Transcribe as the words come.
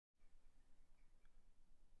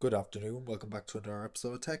Good afternoon, welcome back to another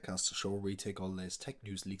episode of TechCast, the show where we take all the latest tech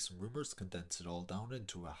news, leaks, and rumours, condense it all down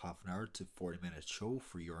into a half an hour to 40-minute show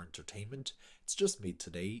for your entertainment. It's just me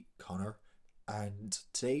today, Connor, and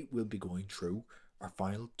today we'll be going through our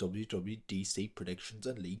final WWDC predictions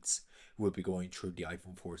and leaks. We'll be going through the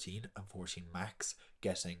iPhone 14 and 14 Max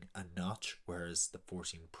getting a notch, whereas the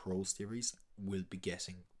 14 Pro series will be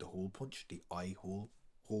getting the hole punch, the eye hole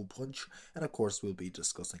punch, and of course we'll be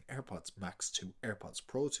discussing AirPods Max 2, AirPods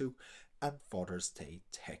Pro 2, and Father's Day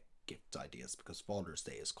tech gift ideas, because Father's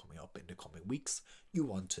Day is coming up in the coming weeks. You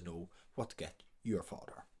want to know what to get your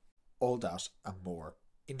father. All that and more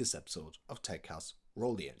in this episode of TechCast.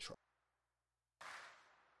 Roll the intro.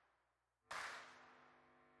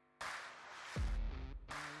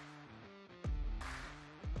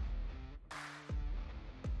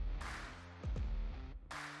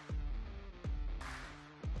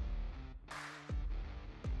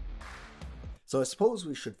 So I suppose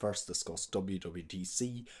we should first discuss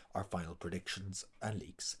WWDC, our final predictions and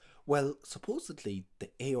leaks. Well, supposedly the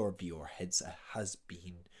AR VR headset has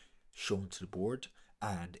been shown to the board,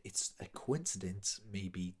 and it's a coincidence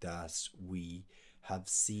maybe that we have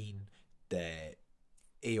seen the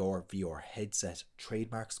AR VR headset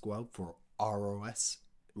trademarks go out for ROS,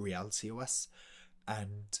 Reality OS,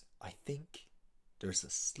 and I think there's a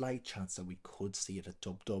slight chance that we could see it at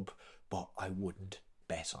Dub Dub, but I wouldn't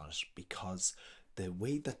bet on it, because the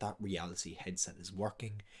way that reality headset is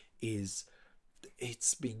working is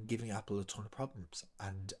it's been giving Apple a ton of problems,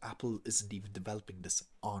 and Apple isn't even developing this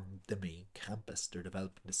on the main campus. They're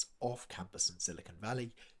developing this off campus in Silicon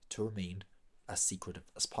Valley to remain as secretive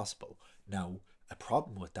as possible. Now, a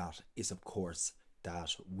problem with that is, of course,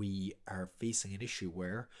 that we are facing an issue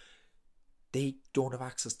where they don't have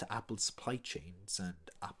access to Apple's supply chains and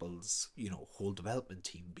Apple's, whole development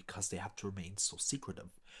team, because they have to remain so secretive.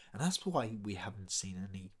 And that's why we haven't seen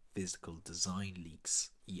any physical design leaks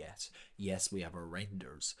yet. Yes, we have our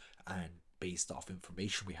renders and based off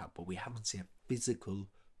information we have, but we haven't seen a physical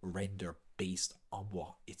render based on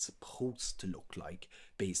what it's supposed to look like,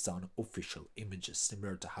 based on official images,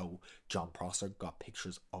 similar to how John Prosser got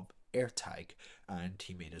pictures of AirTag and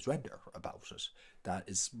he made his render about it. That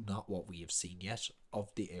is not what we have seen yet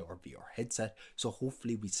of the AR VR headset, so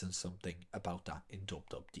hopefully we see something about that in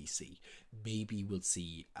WWDC. Maybe we'll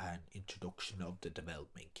see an introduction of the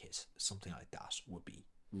development kit. Something like that would be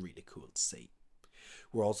really cool to see.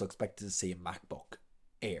 We're also expected to see a MacBook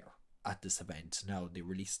Air at this event. Now, they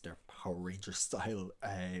released their Power Ranger style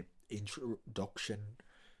introduction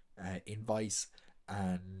invite,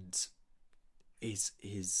 and it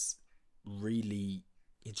is really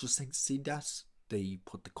interesting to see that they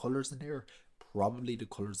put the colors in there, probably the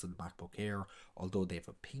colors of the MacBook Air, although they have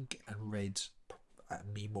a pink and red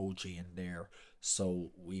emoji in there.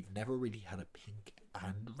 So we've never really had a pink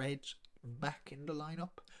and red Mac in the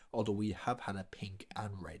lineup, although we have had a pink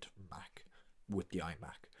and red Mac with the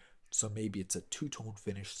iMac. So maybe it's a two-tone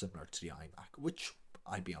finish similar to the iMac, which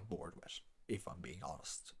I'd be on board with, if I'm being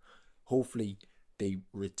honest. Hopefully they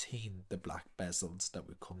retain the black bezels that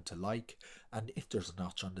we come to like, and if there's a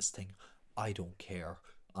notch on this thing, I don't care.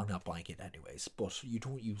 I'm not buying it anyways, but you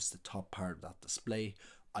don't use the top part of that display.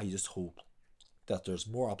 I just hope that there's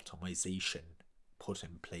more optimization put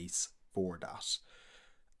in place for that.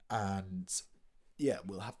 And yeah,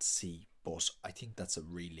 we'll have to see, but I think that's a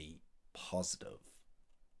really positive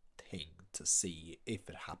thing to see if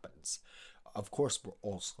it happens. Of course, we're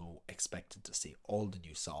also expected to see all the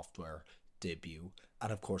new software debut,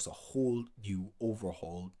 and of course a whole new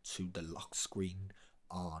overhaul to the lock screen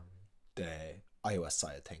on the iOS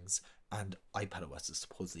side of things, and iPadOS is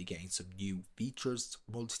supposedly getting some new features,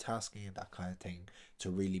 multitasking and that kind of thing, to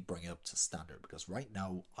really bring it up to standard, because right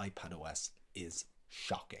now iPadOS is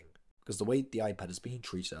shocking, because the way the iPad is being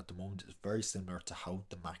treated at the moment is very similar to how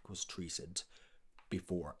the Mac was treated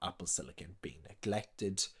before Apple Silicon, being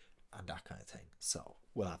neglected and that kind of thing. So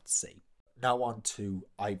we'll have to see. Now on to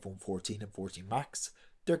iPhone 14 and 14 Max.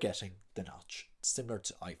 They're getting the notch, similar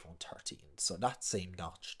to iPhone 13. So that same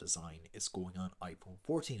notch design is going on iPhone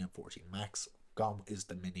 14 and 14 Max. Gone is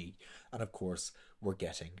the mini, and of course we're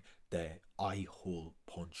getting the eye hole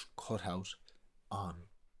punch cutout on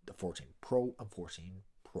the 14 Pro and 14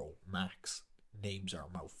 Pro Max. Names are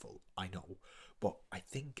a mouthful, I know, but I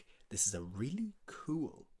think this is a really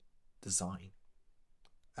cool design.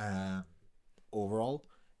 Overall,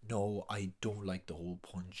 no, I don't like the hole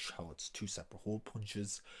punch, how it's two separate hole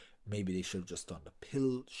punches. Maybe they should have just done the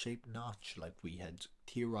pill shaped notch like we had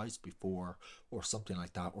theorized before, or something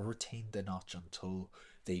like that, or retained the notch until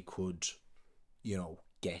they could,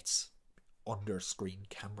 get under screen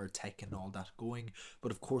camera tech and all that going.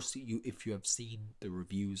 But of course, if you have seen the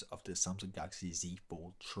reviews of the Samsung Galaxy Z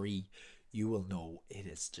Fold 3, you will know it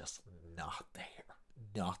is just not there,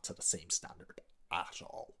 not to the same standard at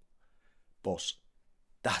all. But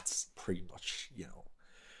that's pretty much,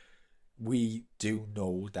 we do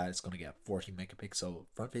know that it's going to get 40 megapixel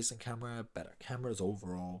front facing camera, better cameras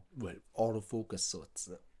overall with autofocus, so it's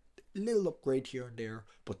a little upgrade here and there,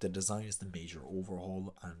 but the design is the major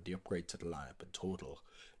overhaul and the upgrade to the lineup in total.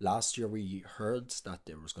 Last year we heard that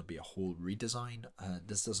there was going to be a whole redesign.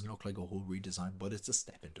 This doesn't look like a whole redesign, but it's a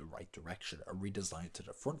step in the right direction. A redesign to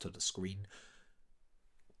the front of the screen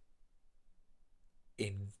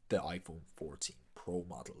in the iPhone 14 Pro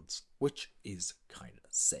models, which is kind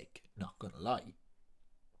of sick, not gonna lie.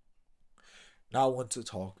 Now I want to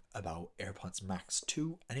talk about AirPods Max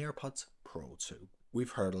 2 and AirPods Pro 2.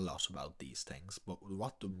 We've heard a lot about these things, but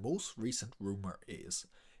what the most recent rumor is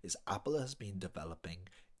Apple has been developing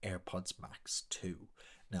AirPods Max 2.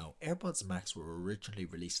 Now, AirPods Max were originally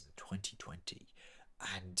released in 2020,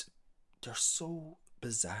 and they're so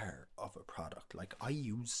bizarre of a product. Like, I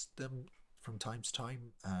use them from time to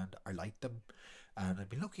time and I like them, and I've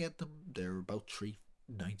been looking at them. They're about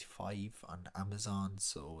 $3.95 on Amazon,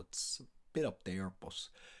 so it's a bit up there, but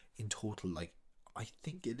in total, like, I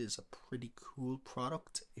think it is a pretty cool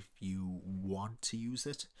product if you want to use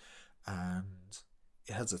it, and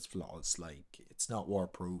it has its flaws. Like, it's not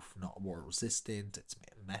waterproof, not water resistant, it's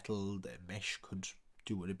metal, the mesh could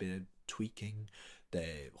do with a bit of tweaking.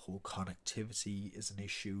 The whole connectivity is an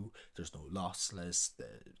issue. There's no lossless.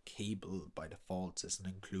 The cable by default isn't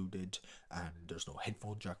included, and there's no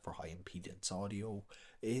headphone jack for high impedance audio.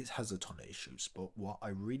 It has a ton of issues, but what I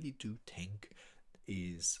really do think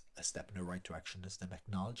is a step in the right direction is them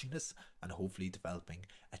acknowledging this and hopefully developing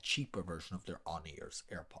a cheaper version of their on-ears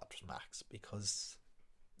AirPods Max, because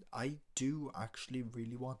I do actually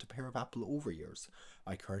really want a pair of Apple over-ears.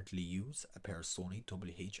 I currently use a pair of Sony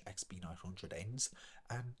WH-XB900Ns,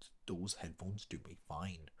 and those headphones do me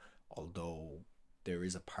fine. Although there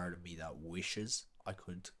is a part of me that wishes I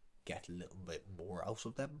could get a little bit more out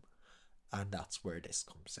of them, and that's where this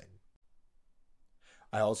comes in.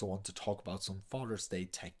 I also want to talk about some Father's Day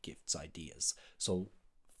tech gifts ideas. So,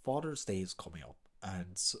 Father's Day is coming up,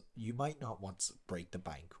 and so you might not want to break the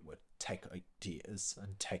bank with tech ideas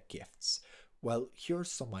and tech gifts. Well,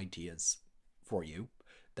 here's some ideas for you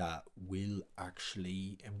that will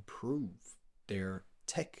actually improve their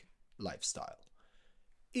tech lifestyle.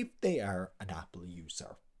 If they are an Apple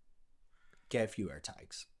user, get a few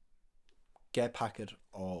AirTags. Get a packet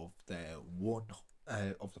of the one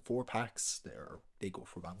of the 4 packs. They go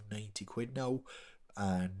for about 90 quid now,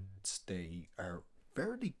 and they are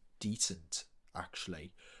fairly decent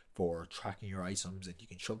actually for tracking your items, and you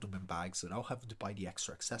can shove them in bags without having to buy the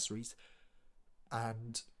extra accessories,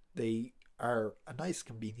 and they are a nice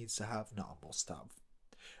convenience to have, not a must have.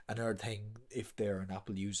 Another thing, if they're an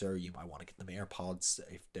Apple user, you might want to get them AirPods.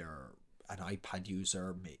 If they're an iPad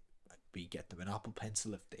user, maybe get them an Apple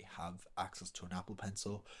Pencil if they have access to an Apple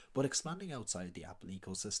Pencil. But expanding outside the Apple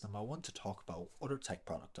ecosystem, I want to talk about other tech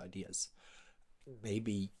product ideas.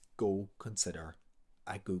 Maybe go consider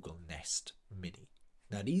a Google Nest Mini.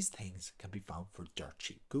 Now, these things can be found for dirt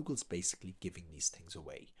cheap. Google's basically giving these things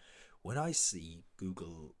away. When I see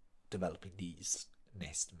Google developing these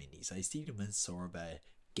Nest Minis, I see them as sort of a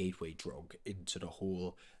gateway drug into the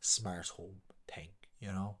whole smart home thing.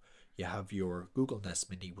 You have your Google Nest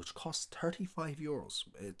Mini, which costs €35.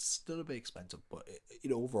 It's still a bit expensive, but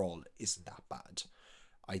it overall isn't that bad.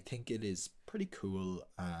 I think it is pretty cool,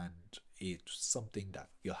 and it's something that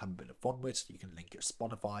you'll have a bit of fun with. You can link your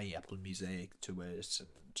Spotify, Apple Music to it,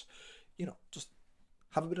 and just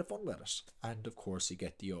have a bit of fun with it. And of course, you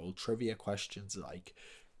get the old trivia questions like,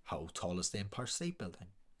 how tall is the Empire State Building?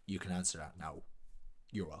 You can answer that now.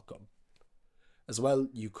 You're welcome. As well,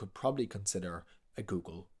 you could probably consider a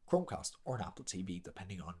Google Chromecast or an Apple TV,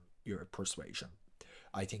 depending on your persuasion.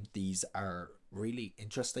 I think these are really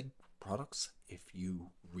interesting products if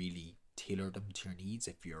you really tailor them to your needs.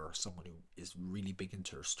 If you're someone who is really big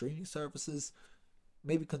into their streaming services,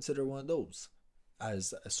 maybe consider one of those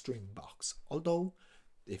as a streaming box. Although,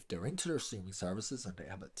 if they're into their streaming services and they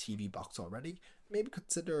have a TV box already, maybe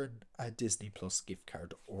consider a Disney Plus gift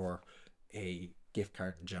card or a gift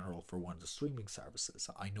card in general for one of the streaming services.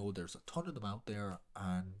 I know there's a ton of them out there,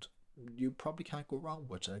 and you probably can't go wrong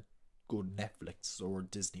with a good Netflix or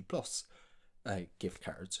Disney Plus gift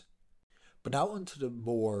card. But now onto the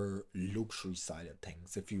more luxury side of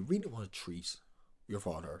things. If you really want to treat your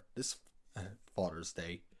father this Father's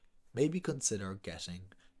Day, maybe consider getting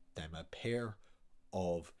them a pair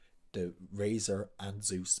of the Razer and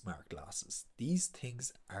Zeus smart glasses. These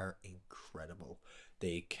things are incredible.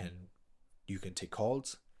 You can take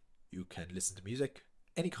calls, you can listen to music,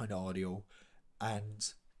 any kind of audio,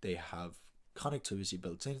 and they have connectivity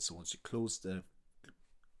built in. So once you close the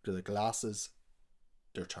glasses,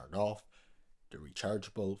 they're turned off. They're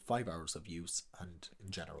rechargeable, 5 hours of use, and in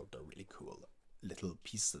general, they're really cool little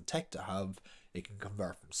pieces of tech to have. It can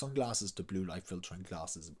convert from sunglasses to blue light filtering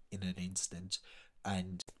glasses in an instant,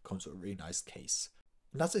 and comes with a really nice case.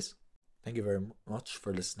 And that's it. Thank you very much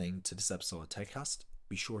for listening to this episode of TechCast.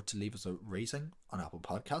 Be sure to leave us a rating on Apple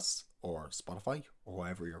Podcasts or Spotify or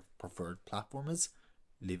whatever your preferred platform is.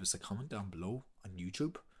 Leave us a comment down below on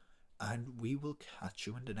YouTube, and we will catch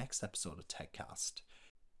you in the next episode of TechCast.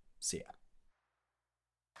 See ya.